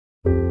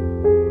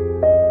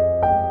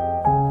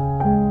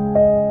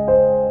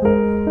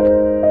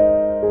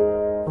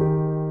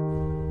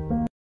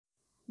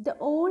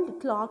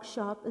clock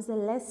shop is a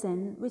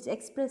lesson which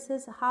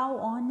expresses how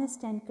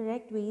honest and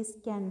correct ways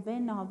can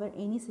win over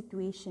any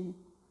situation.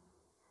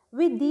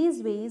 With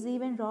these ways,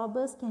 even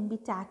robbers can be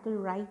tackled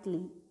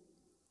rightly.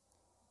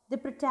 The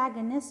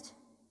protagonist,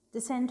 the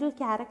central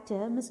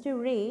character,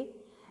 Mr. Ray,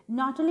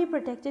 not only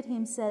protected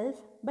himself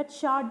but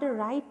showed the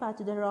right path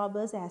to the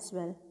robbers as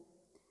well.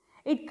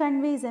 It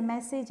conveys a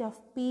message of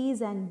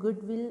peace and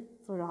goodwill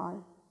for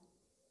all.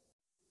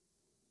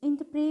 In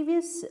the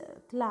previous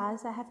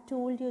class, I have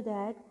told you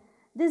that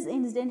this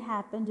incident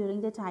happened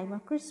during the time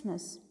of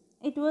Christmas.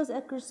 It was a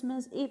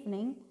Christmas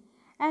evening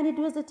and it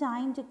was the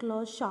time to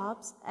close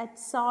shops at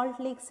Salt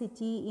Lake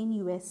City in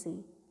USA.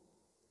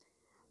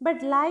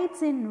 But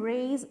lights in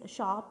Ray's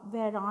shop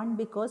were on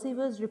because he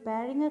was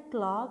repairing a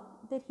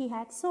clock that he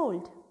had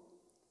sold.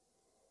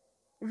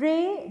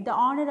 Ray, the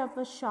owner of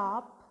a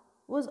shop,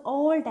 was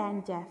old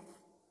and deaf,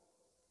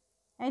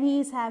 and he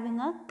is having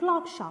a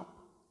clock shop.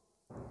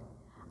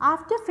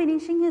 After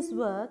finishing his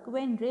work,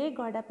 when Ray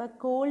got up, a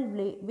cold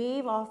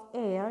wave of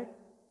air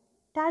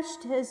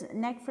touched his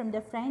neck from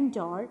the front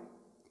door.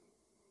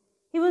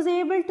 He was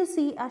able to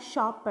see a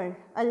shopper,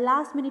 a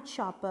last-minute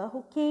shopper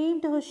who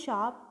came to his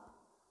shop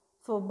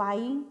for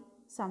buying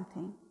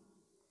something.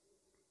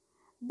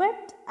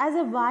 But as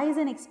a wise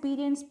and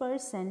experienced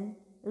person,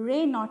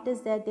 Ray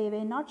noticed that they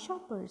were not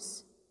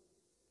shoppers.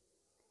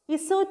 He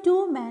saw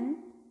two men.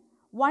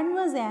 One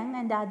was young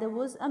and the other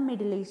was a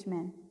middle-aged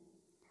man.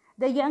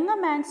 The younger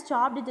man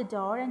stopped at the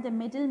door and the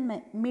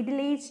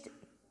middle-aged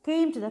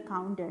came to the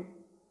counter.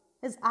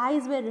 His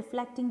eyes were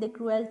reflecting the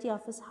cruelty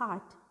of his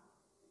heart.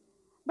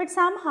 But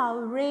somehow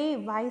Ray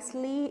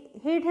wisely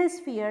hid his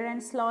fear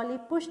and slowly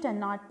pushed a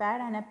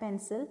notepad and a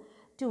pencil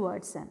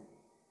towards him.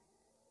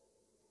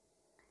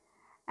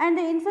 And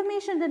the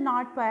information in the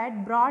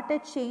notepad brought a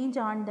change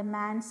on the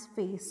man's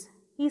face.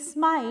 He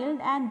smiled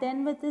and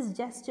then with his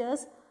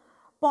gestures,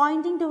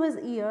 pointing to his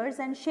ears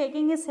and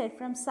shaking his head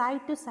from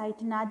side to side,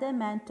 another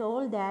man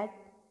told that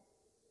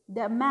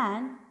the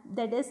man,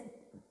 that is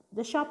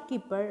the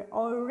shopkeeper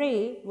or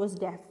Ray, was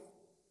deaf.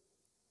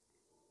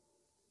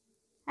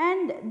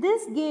 And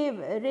this gave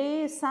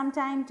Ray some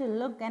time to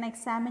look and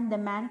examine the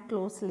man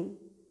closely.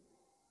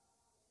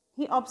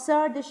 He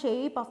observed the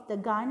shape of the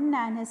gun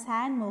and his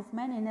hand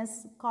movement in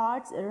his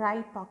coat's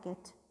right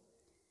pocket.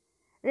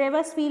 Ray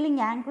was feeling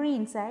angry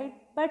inside,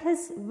 but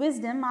his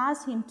wisdom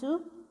asked him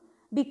to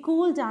be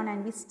cool down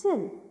and be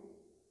still.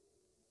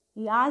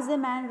 He asked the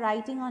man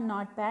writing on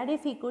notepad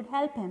if he could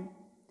help him.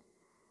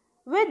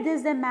 With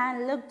this, the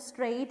man looked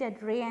straight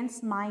at Ray and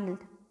smiled.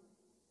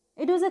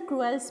 It was a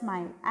cruel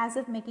smile, as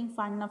if making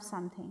fun of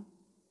something.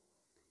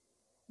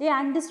 They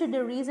understood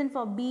the reason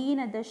for being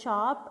at the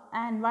shop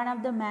and one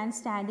of the men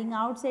standing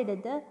outside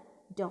at the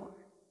door.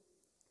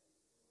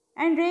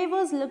 And Ray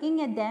was looking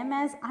at them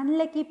as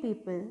unlucky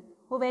people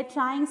who were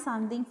trying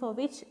something for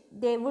which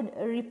they would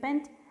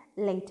repent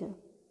later.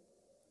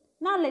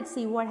 Now let's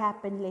see what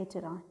happened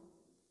later on.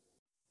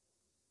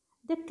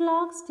 The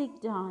clocks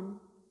ticked on.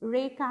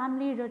 Ray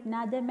calmly wrote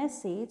another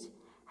message.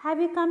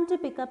 Have you come to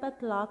pick up a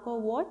clock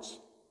or watch?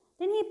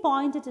 Then he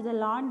pointed to the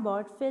lawn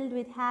board filled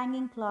with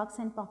hanging clocks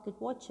and pocket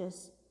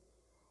watches.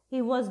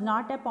 He was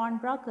not a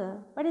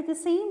pawnbroker, but at the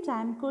same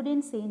time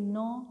couldn't say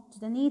no to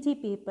the needy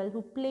people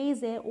who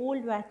placed their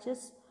old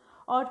watches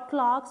or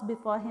clocks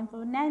before him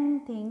for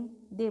anything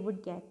they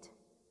would get.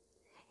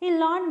 He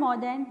learned more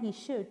than he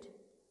should.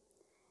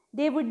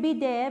 They would be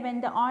there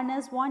when the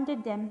owners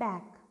wanted them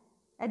back,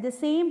 at the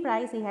same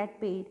price he had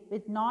paid,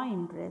 with no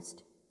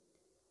interest.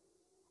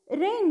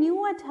 Ray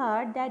knew at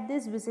heart that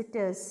these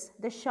visitors,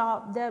 the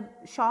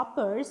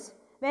shoppers,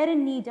 were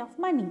in need of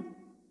money.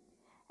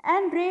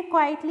 And Ray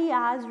quietly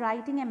asked,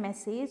 writing a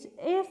message,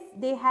 if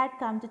they had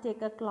come to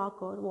take a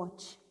clock or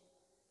watch.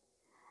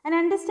 And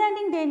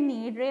understanding their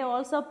need, Ray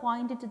also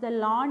pointed to the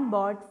lawn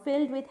board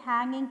filled with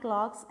hanging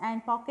clocks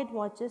and pocket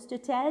watches to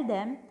tell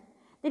them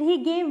that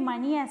he gave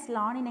money as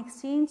loan in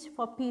exchange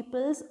for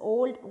people's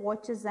old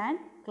watches and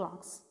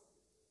clocks.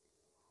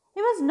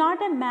 He was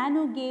not a man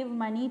who gave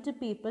money to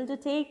people to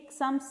take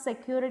some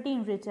security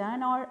in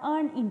return or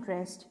earn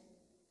interest.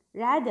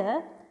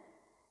 Rather,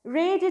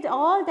 Ray did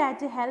all that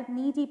to help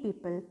needy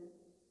people.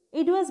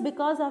 It was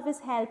because of his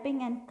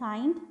helping and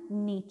kind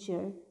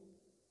nature.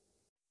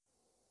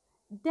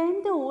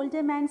 Then the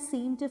older man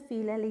seemed to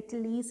feel a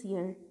little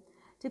easier,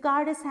 took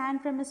out his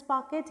hand from his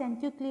pocket and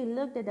quickly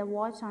looked at the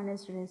watch on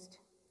his wrist.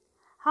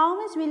 How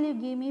much will you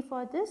give me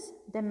for this?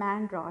 The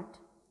man wrote.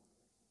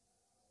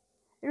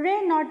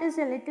 Ray noticed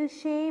a little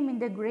shame in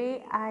the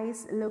grey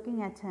eyes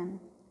looking at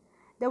him.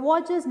 The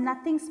watch was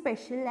nothing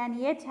special and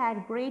yet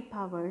had great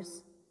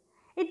powers.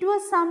 It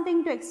was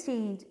something to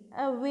exchange,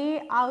 a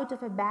way out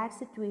of a bad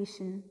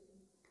situation.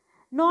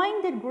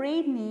 Knowing that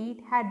great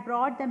need had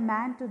brought the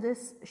man to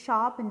this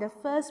shop in the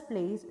first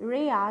place,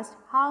 Ray asked,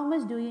 how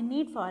much do you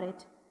need for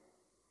it?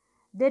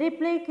 The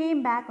reply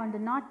came back on the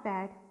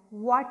notepad,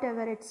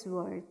 whatever it's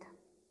worth.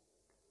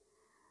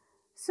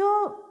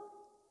 So,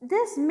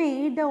 this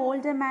made the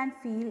older man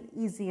feel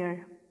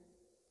easier.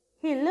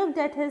 He looked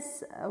at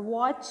his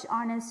watch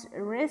on his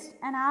wrist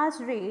and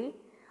asked Ray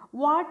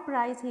what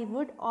price he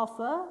would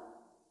offer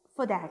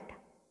for that.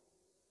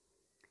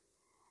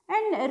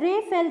 And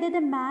Ray felt that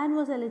the man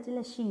was a little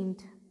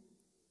ashamed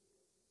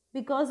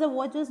because the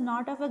watch was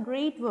not of a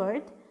great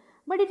worth,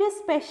 but it was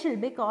special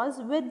because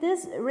with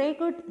this Ray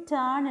could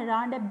turn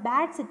around a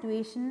bad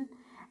situation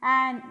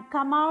and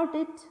come out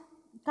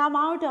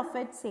of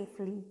it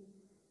safely.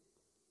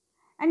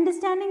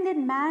 Understanding that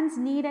man's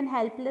need and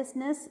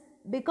helplessness,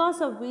 because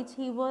of which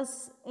he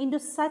was into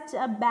such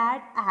a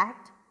bad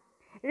act,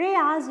 Ray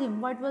asked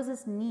him what was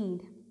his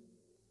need.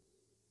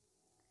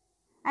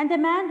 And the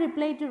man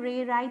replied to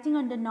Ray, writing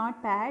on the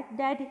notepad,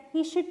 that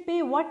he should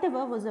pay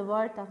whatever was the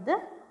worth of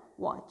the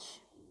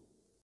watch.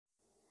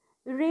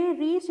 Ray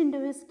reached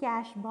into his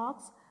cash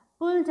box,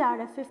 pulled out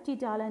a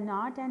 $50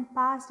 note and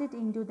passed it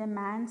into the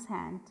man's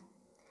hand.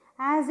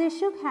 As they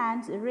shook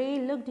hands, Ray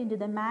looked into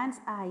the man's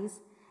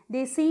eyes.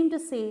 They seemed to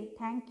say,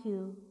 "Thank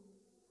you."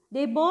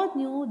 They both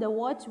knew the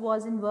watch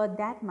wasn't worth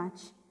that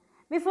much.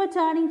 Before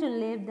turning to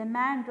leave, the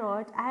man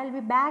wrote, "I'll be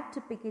back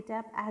to pick it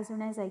up as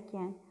soon as I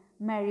can.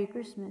 Merry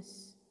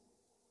Christmas."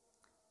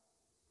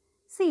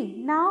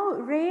 See, now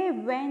Ray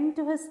went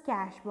to his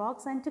cash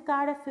box and took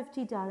out a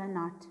 $50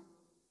 note,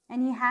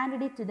 and he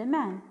handed it to the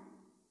man.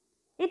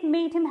 It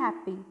made him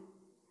happy,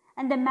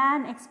 and the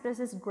man expressed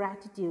his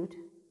gratitude.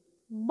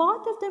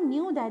 Both of them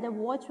knew that the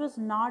watch was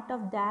not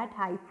of that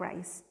high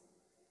price.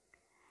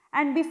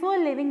 And before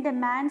leaving, the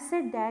man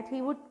said that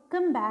he would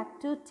come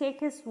back to take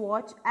his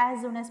watch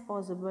as soon as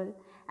possible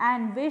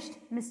and wished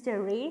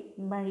Mr. Ray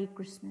Merry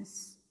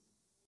Christmas.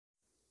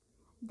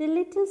 The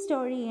little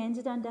story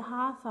ended on the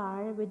half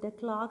hour with the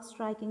clock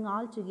striking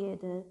all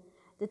together.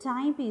 The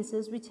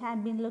timepieces, which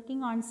had been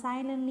looking on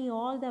silently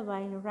all the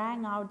while,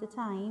 rang out the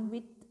time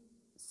with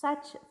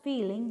such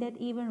feeling that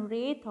even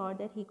Ray thought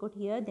that he could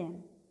hear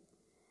them.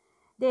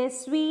 Their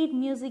sweet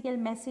musical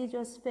message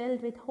was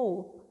filled with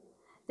hope.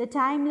 The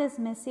timeless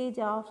message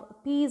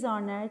of peace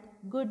on earth,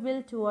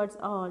 goodwill towards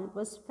all,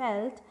 was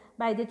felt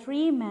by the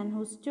three men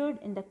who stood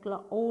in the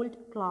old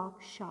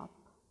clock shop.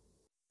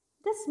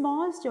 The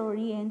small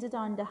story ended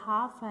on the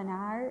half an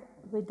hour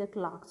with the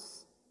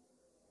clocks.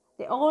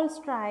 They all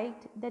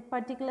struck that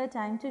particular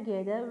time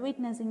together,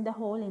 witnessing the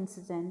whole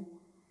incident.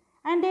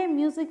 And their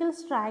musical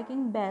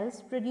striking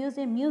bells produced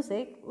a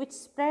music which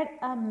spread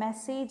a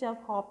message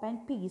of hope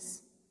and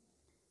peace.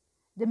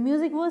 The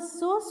music was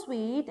so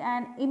sweet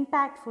and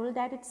impactful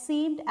that it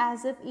seemed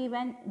as if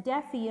even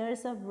deaf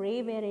ears of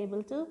Ray were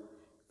able to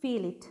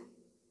feel it.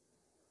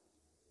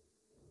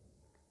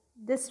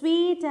 The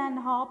sweet and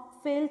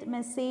hope-filled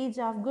message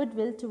of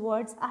goodwill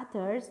towards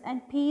others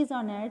and peace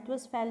on earth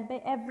was felt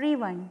by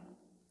everyone.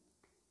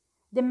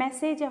 The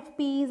message of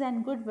peace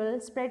and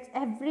goodwill spreads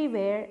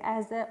everywhere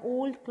as the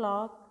old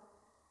clock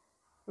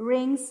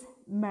rings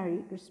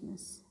Merry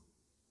Christmas.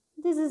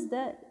 This is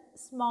the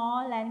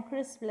small and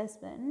crisp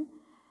lesson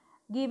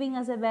giving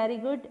us a very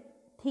good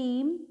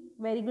theme,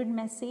 very good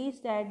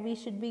message that we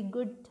should be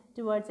good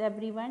towards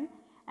everyone.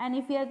 And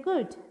if we are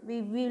good,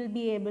 we will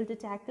be able to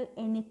tackle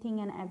anything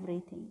and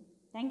everything.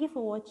 Thank you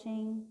for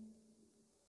watching.